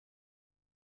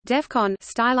DEFCON,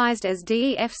 stylized as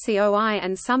DEFCON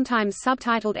and sometimes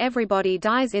subtitled Everybody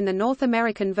Dies in the North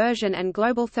American version and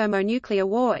Global Thermonuclear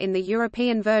War in the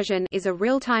European version, is a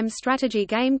real-time strategy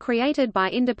game created by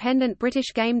independent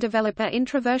British game developer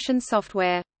Introversion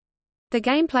Software. The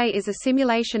gameplay is a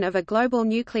simulation of a global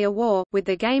nuclear war, with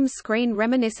the game's screen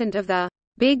reminiscent of the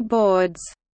big boards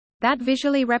that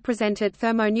visually represented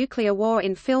thermonuclear war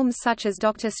in films such as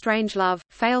Doctor Strangelove,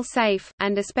 Fail Safe,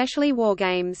 and especially war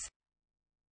games.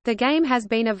 The game has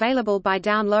been available by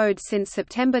download since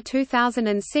September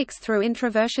 2006 through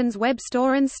Introversion's web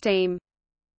store and Steam.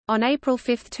 On April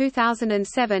 5,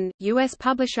 2007, U.S.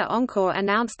 publisher Encore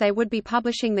announced they would be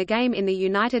publishing the game in the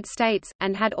United States,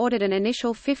 and had ordered an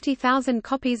initial 50,000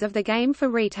 copies of the game for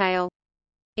retail.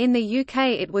 In the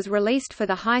UK it was released for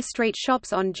the high street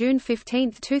shops on June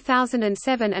 15,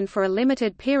 2007 and for a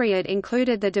limited period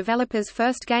included the developer's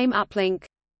first game Uplink.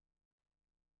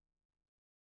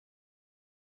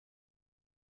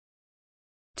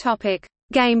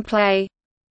 Gameplay.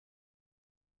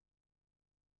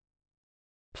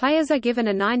 Players are given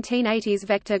a 1980s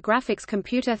vector graphics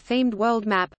computer-themed world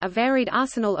map, a varied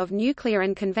arsenal of nuclear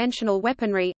and conventional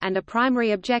weaponry, and a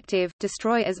primary objective: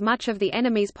 destroy as much of the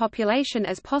enemy's population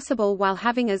as possible while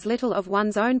having as little of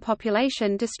one's own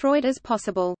population destroyed as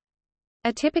possible.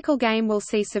 A typical game will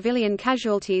see civilian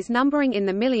casualties numbering in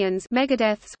the millions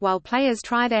megadeaths while players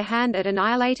try their hand at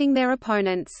annihilating their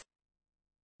opponents.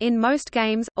 In most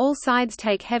games, all sides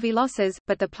take heavy losses,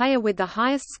 but the player with the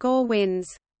highest score wins.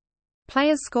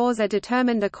 Players' scores are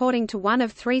determined according to one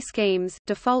of three schemes: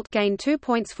 default, gain 2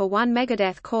 points for 1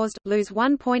 megadeath caused, lose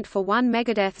 1 point for 1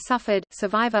 megadeath suffered;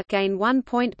 survivor, gain 1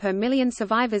 point per million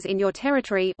survivors in your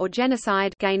territory; or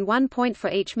genocide, gain 1 point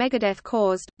for each megadeath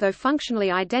caused. Though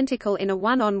functionally identical in a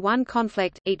one-on-one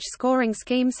conflict, each scoring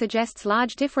scheme suggests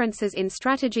large differences in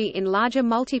strategy in larger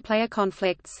multiplayer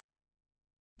conflicts.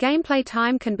 Gameplay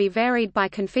time can be varied by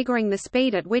configuring the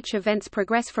speed at which events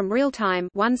progress from real-time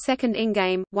 1 second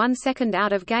in-game, 1 second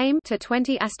out of game to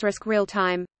 20 *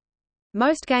 real-time.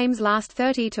 Most games last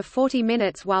 30 to 40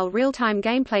 minutes while real-time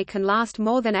gameplay can last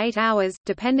more than 8 hours,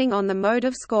 depending on the mode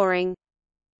of scoring.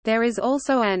 There is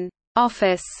also an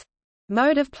office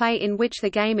mode of play in which the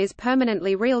game is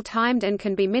permanently real-timed and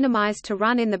can be minimized to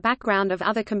run in the background of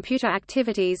other computer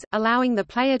activities, allowing the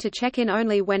player to check in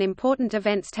only when important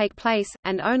events take place,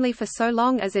 and only for so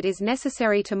long as it is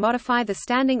necessary to modify the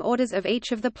standing orders of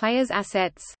each of the player's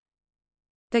assets.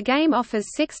 The game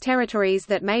offers 6 territories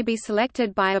that may be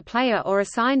selected by a player or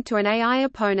assigned to an AI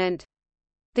opponent.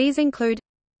 These include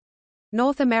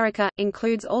North America,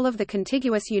 includes all of the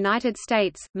contiguous United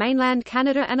States, mainland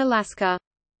Canada and Alaska.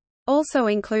 Also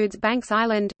includes Banks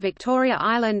Island, Victoria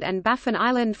Island and Baffin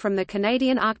Island from the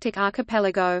Canadian Arctic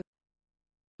archipelago.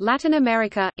 Latin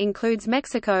America, includes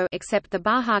Mexico except the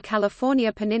Baja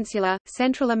California Peninsula,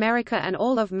 Central America and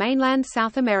all of mainland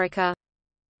South America.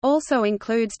 Also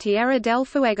includes Tierra del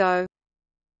Fuego.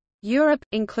 Europe,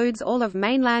 includes all of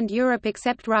mainland Europe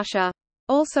except Russia.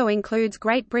 Also includes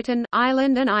Great Britain,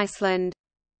 Ireland and Iceland.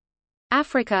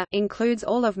 Africa, includes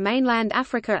all of mainland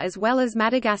Africa as well as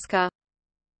Madagascar.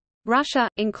 Russia,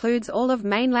 includes all of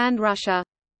mainland Russia.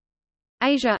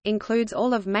 Asia, includes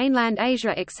all of mainland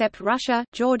Asia except Russia,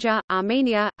 Georgia,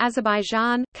 Armenia,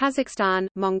 Azerbaijan, Kazakhstan,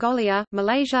 Mongolia,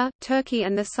 Malaysia, Turkey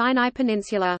and the Sinai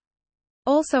Peninsula.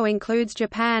 Also includes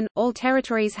Japan. All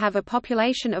territories have a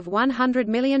population of 100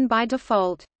 million by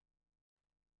default.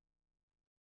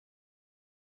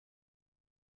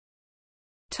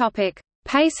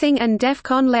 Pacing and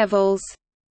DEFCON levels.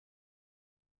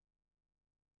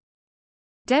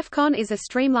 DEFCON is a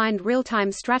streamlined real-time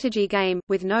strategy game,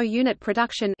 with no unit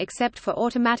production except for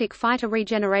automatic fighter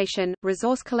regeneration,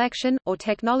 resource collection, or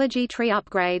technology tree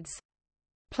upgrades.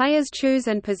 Players choose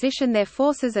and position their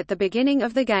forces at the beginning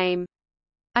of the game.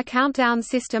 A countdown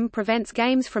system prevents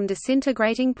games from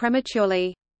disintegrating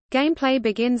prematurely. Gameplay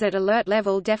begins at alert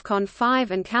level DEFCON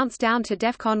 5 and counts down to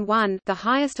DEFCON 1, the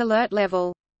highest alert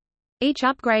level. Each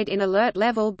upgrade in alert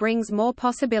level brings more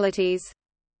possibilities.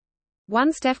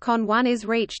 Once DEFCON 1 is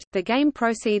reached, the game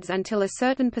proceeds until a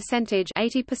certain percentage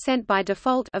 80% by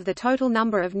default of the total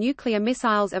number of nuclear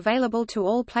missiles available to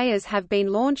all players have been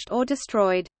launched or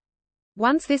destroyed.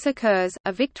 Once this occurs,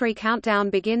 a victory countdown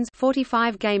begins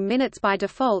 45 game minutes by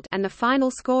default and the final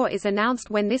score is announced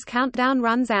when this countdown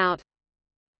runs out.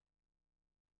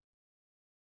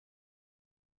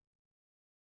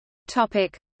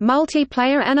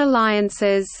 Multiplayer and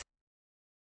alliances.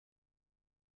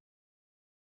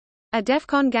 A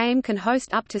DEFCON game can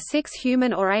host up to 6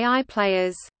 human or AI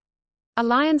players.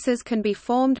 Alliances can be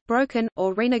formed, broken,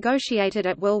 or renegotiated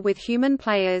at will with human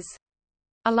players.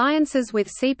 Alliances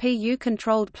with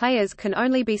CPU-controlled players can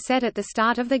only be set at the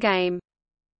start of the game.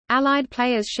 Allied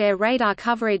players share radar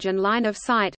coverage and line of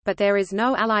sight, but there is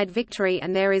no Allied victory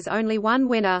and there is only one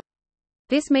winner.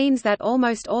 This means that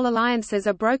almost all alliances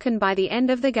are broken by the end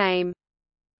of the game.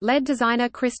 lead designer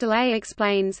Crystal A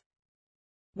explains,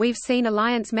 "We've seen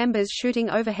Alliance members shooting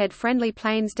overhead friendly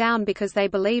planes down because they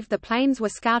believed the planes were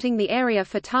scouting the area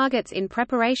for targets in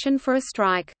preparation for a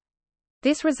strike.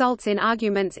 This results in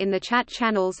arguments in the chat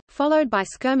channels, followed by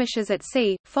skirmishes at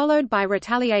sea, followed by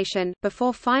retaliation,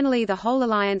 before finally the whole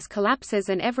alliance collapses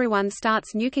and everyone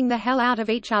starts nuking the hell out of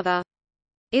each other.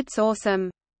 It's awesome."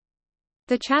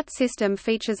 The chat system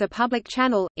features a public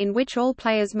channel, in which all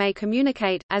players may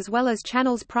communicate, as well as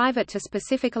channels private to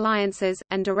specific alliances,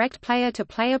 and direct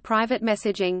player-to-player private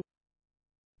messaging.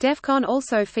 DEFCON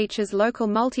also features local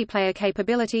multiplayer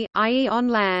capability, i.e. on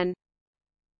LAN.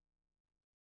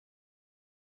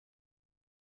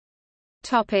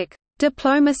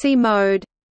 Diplomacy mode.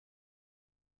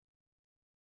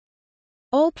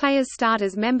 All players start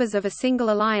as members of a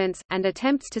single alliance, and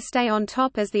attempts to stay on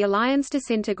top as the alliance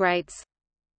disintegrates.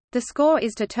 The score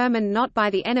is determined not by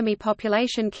the enemy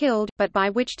population killed, but by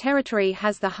which territory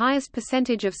has the highest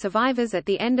percentage of survivors at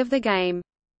the end of the game.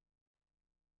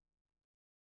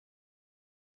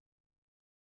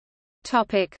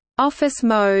 Office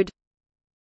mode.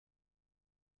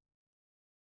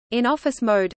 In office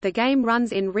mode, the game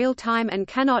runs in real time and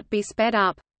cannot be sped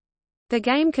up. The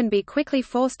game can be quickly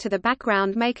forced to the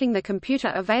background, making the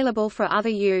computer available for other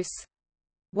use.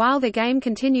 While the game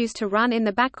continues to run in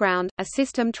the background, a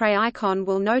system tray icon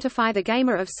will notify the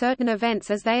gamer of certain events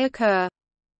as they occur.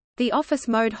 The office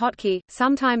mode hotkey,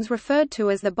 sometimes referred to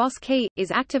as the boss key,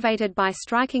 is activated by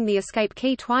striking the escape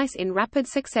key twice in rapid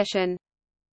succession.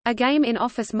 A game in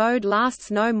office mode lasts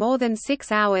no more than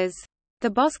 6 hours. The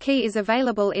boss key is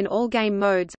available in all game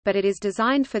modes, but it is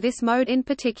designed for this mode in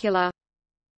particular.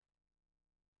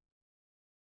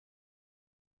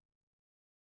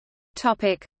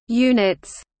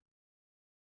 Units.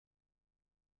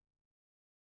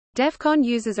 DEFCON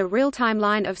uses a real-time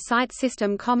line-of-sight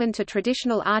system common to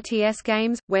traditional RTS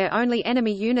games, where only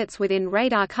enemy units within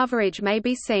radar coverage may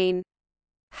be seen.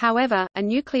 However, a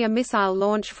nuclear missile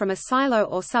launch from a silo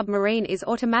or submarine is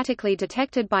automatically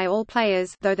detected by all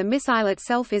players, though the missile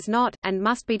itself is not, and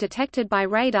must be detected by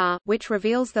radar, which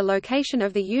reveals the location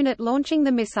of the unit launching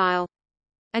the missile.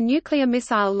 A nuclear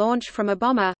missile launch from a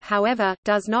bomber, however,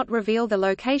 does not reveal the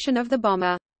location of the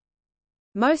bomber.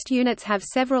 Most units have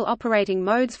several operating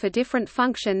modes for different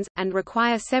functions, and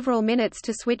require several minutes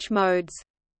to switch modes.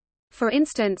 For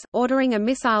instance, ordering a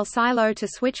missile silo to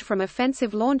switch from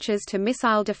offensive launches to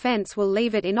missile defense will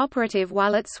leave it inoperative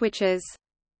while it switches.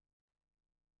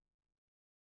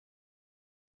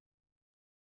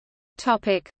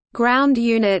 Ground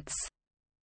units.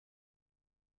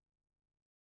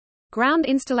 Ground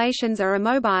installations are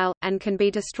immobile, and can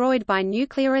be destroyed by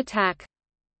nuclear attack.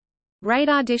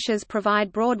 Radar dishes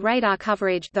provide broad radar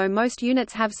coverage, though most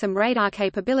units have some radar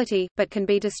capability, but can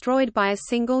be destroyed by a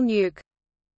single nuke.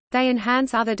 They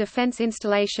enhance other defense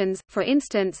installations, for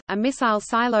instance, a missile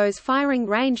silo's firing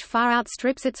range far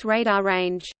outstrips its radar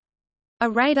range. A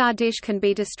radar dish can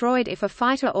be destroyed if a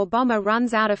fighter or bomber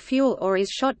runs out of fuel or is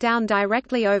shot down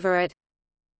directly over it.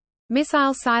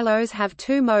 Missile silos have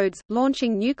two modes,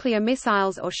 launching nuclear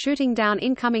missiles or shooting down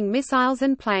incoming missiles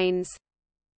and planes.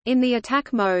 In the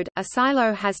attack mode, a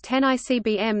silo has 10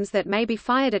 ICBMs that may be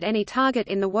fired at any target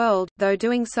in the world, though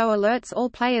doing so alerts all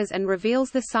players and reveals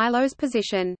the silo's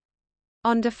position.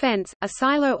 On defense, a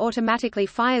silo automatically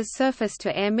fires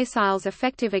surface-to-air missiles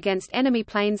effective against enemy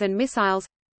planes and missiles.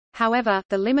 However,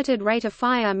 the limited rate of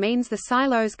fire means the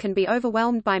silos can be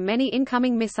overwhelmed by many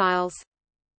incoming missiles.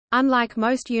 Unlike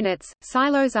most units,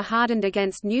 silos are hardened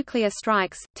against nuclear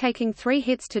strikes, taking 3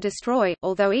 hits to destroy,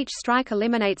 although each strike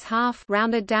eliminates half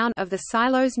rounded down of the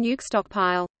silo's nuke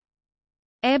stockpile.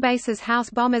 Airbases house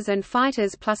bombers and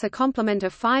fighters plus a complement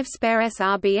of 5 spare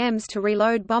SRBMs to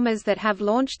reload bombers that have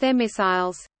launched their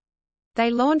missiles. They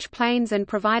launch planes and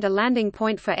provide a landing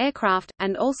point for aircraft,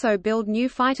 and also build new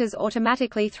fighters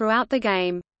automatically throughout the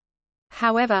game.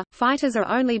 However, fighters are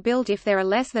only built if there are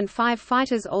less than 5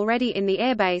 fighters already in the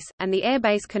airbase, and the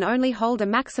airbase can only hold a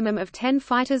maximum of 10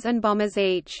 fighters and bombers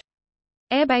each.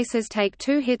 Airbases take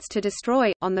 2 hits to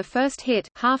destroy. On the first hit,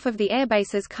 half of the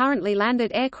airbase's currently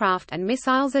landed aircraft and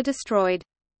missiles are destroyed.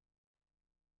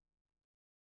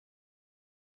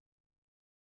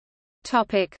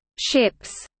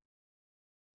 Ships.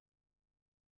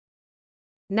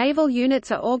 Naval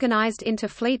units are organized into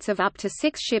fleets of up to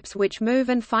 6 ships which move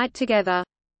and fight together.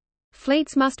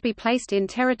 Fleets must be placed in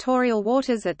territorial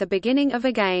waters at the beginning of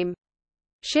a game.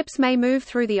 Ships may move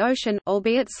through the ocean,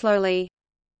 albeit slowly.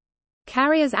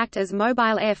 Carriers act as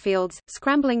mobile airfields,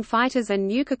 scrambling fighters and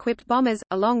nuke-equipped bombers,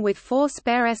 along with 4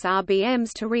 spare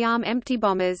SRBMs to rearm empty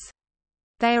bombers.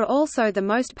 They are also the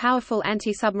most powerful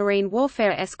anti-submarine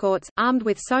warfare escorts, armed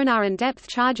with sonar and depth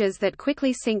charges that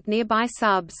quickly sink nearby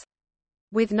subs.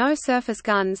 With no surface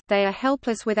guns, they are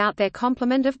helpless without their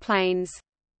complement of planes.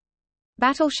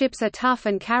 Battleships are tough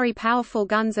and carry powerful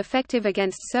guns effective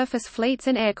against surface fleets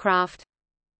and aircraft.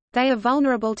 They are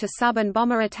vulnerable to sub and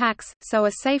bomber attacks, so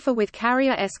are safer with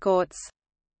carrier escorts.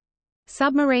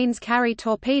 Submarines carry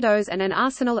torpedoes and an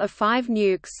arsenal of 5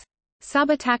 nukes.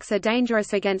 Sub-attacks are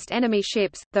dangerous against enemy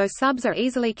ships, though subs are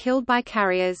easily killed by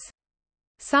carriers.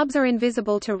 Subs are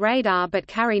invisible to radar but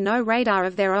carry no radar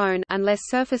of their own. Unless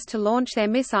surfaced to launch their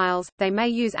missiles, they may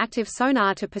use active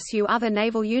sonar to pursue other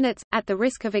naval units, at the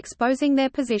risk of exposing their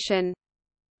position.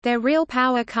 Their real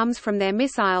power comes from their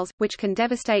missiles, which can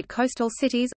devastate coastal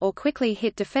cities, or quickly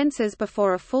hit defenses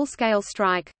before a full-scale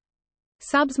strike.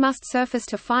 Subs must surface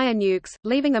to fire nukes,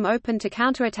 leaving them open to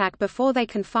counterattack before they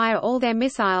can fire all their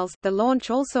missiles. The launch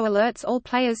also alerts all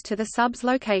players to the sub's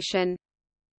location.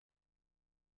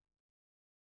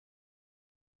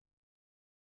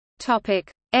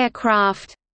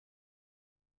 Aircraft.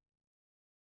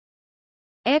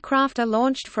 Aircraft are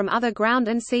launched from other ground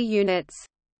and sea units.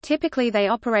 Typically they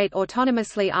operate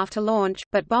autonomously after launch,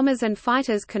 but bombers and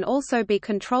fighters can also be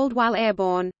controlled while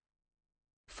airborne.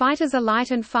 Fighters are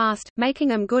light and fast, making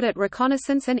them good at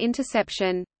reconnaissance and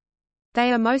interception.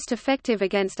 They are most effective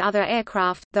against other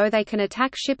aircraft, though they can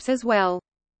attack ships as well.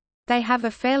 They have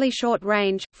a fairly short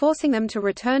range, forcing them to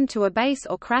return to a base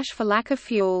or crash for lack of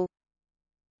fuel.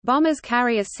 Bombers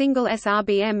carry a single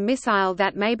SRBM missile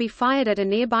that may be fired at a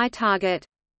nearby target.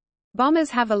 Bombers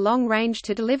have a long range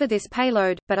to deliver this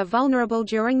payload, but are vulnerable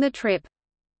during the trip.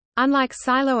 Unlike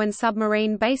silo and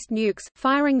submarine-based nukes,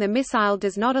 firing the missile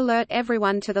does not alert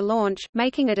everyone to the launch,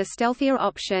 making it a stealthier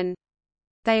option.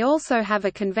 They also have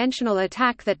a conventional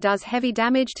attack that does heavy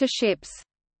damage to ships.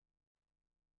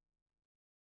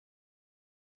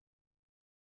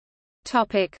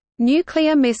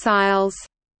 Nuclear missiles.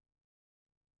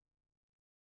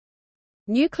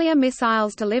 Nuclear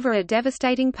missiles deliver a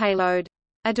devastating payload.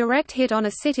 A direct hit on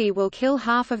a city will kill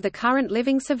half of the current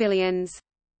living civilians.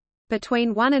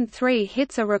 Between 1 and 3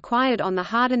 hits are required on the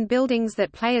hardened buildings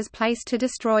that players place to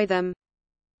destroy them.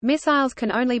 Missiles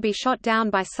can only be shot down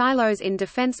by silos in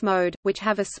defense mode, which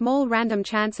have a small random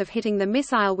chance of hitting the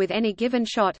missile with any given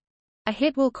shot. A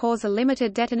hit will cause a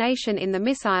limited detonation in the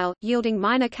missile, yielding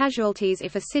minor casualties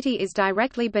if a city is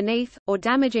directly beneath, or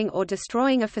damaging or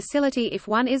destroying a facility if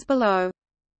one is below.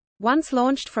 Once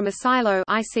launched from a silo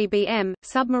ICBM,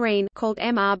 submarine called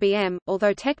MRBM,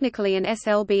 although technically an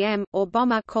SLBM, or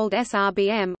bomber called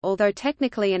SRBM, although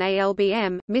technically an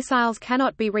ALBM, missiles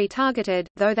cannot be retargeted,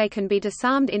 though they can be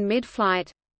disarmed in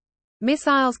mid-flight.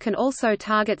 Missiles can also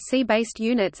target sea-based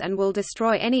units and will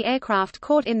destroy any aircraft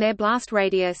caught in their blast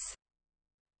radius.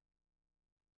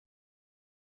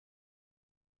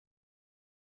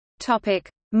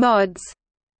 Mods.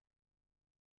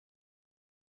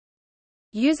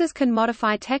 Users can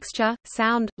modify texture,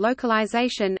 sound,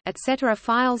 localization, etc.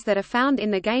 files that are found in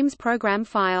the game's program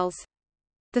files.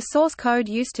 The source code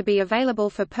used to be available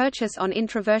for purchase on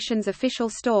Introversion's official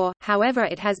store, however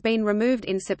it has been removed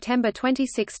in September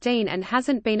 2016 and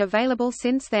hasn't been available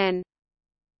since then.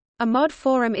 A mod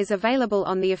forum is available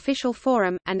on the official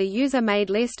forum, and a user-made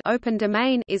list open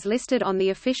domain is listed on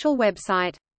the official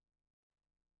website.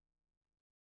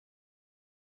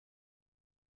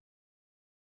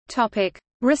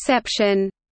 Reception.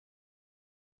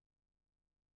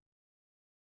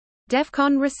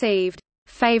 DEFCON received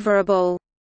favorable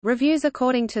reviews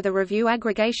according to the review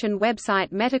aggregation website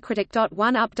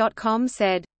Metacritic.oneup.com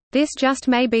said, "This just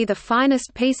may be the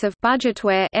finest piece of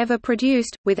budgetware ever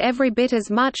produced, with every bit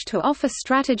as much to offer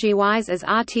strategy-wise as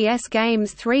RTS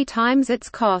games 3 times its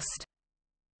cost,"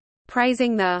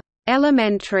 praising the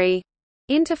elementary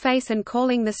interface and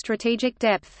calling the strategic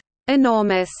depth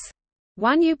enormous.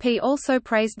 OneUp also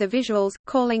praised the visuals,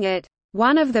 calling it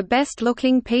one of the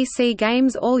best-looking PC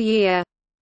games all year.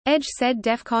 Edge said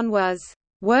DEFCON was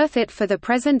worth it for the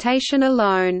presentation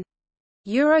alone.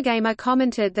 Eurogamer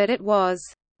commented that it was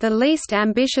the least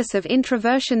ambitious of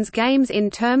Introversion's games in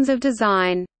terms of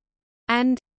design,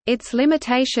 and its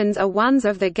limitations are ones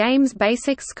of the game's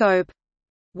basic scope,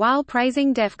 while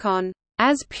praising DEFCON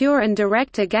as pure and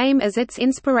direct a game as its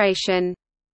inspiration.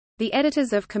 The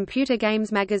editors of Computer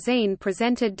Games magazine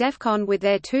presented DEFCON with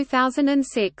their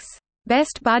 2006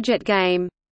 Best Budget Game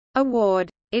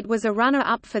award. It was a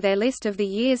runner-up for their list of the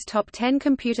year's top 10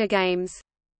 computer games.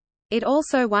 It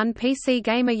also won PC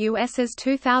Gamer US's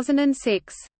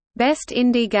 2006 Best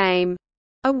Indie Game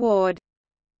award.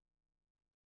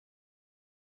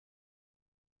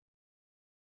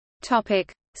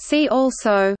 See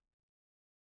also: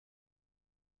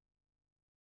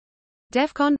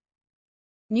 DEFCON,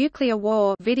 Nuclear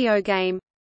War video game,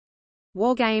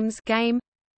 Wargames game,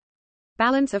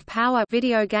 Balance of Power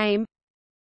video game,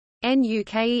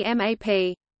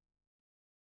 NUKEMAP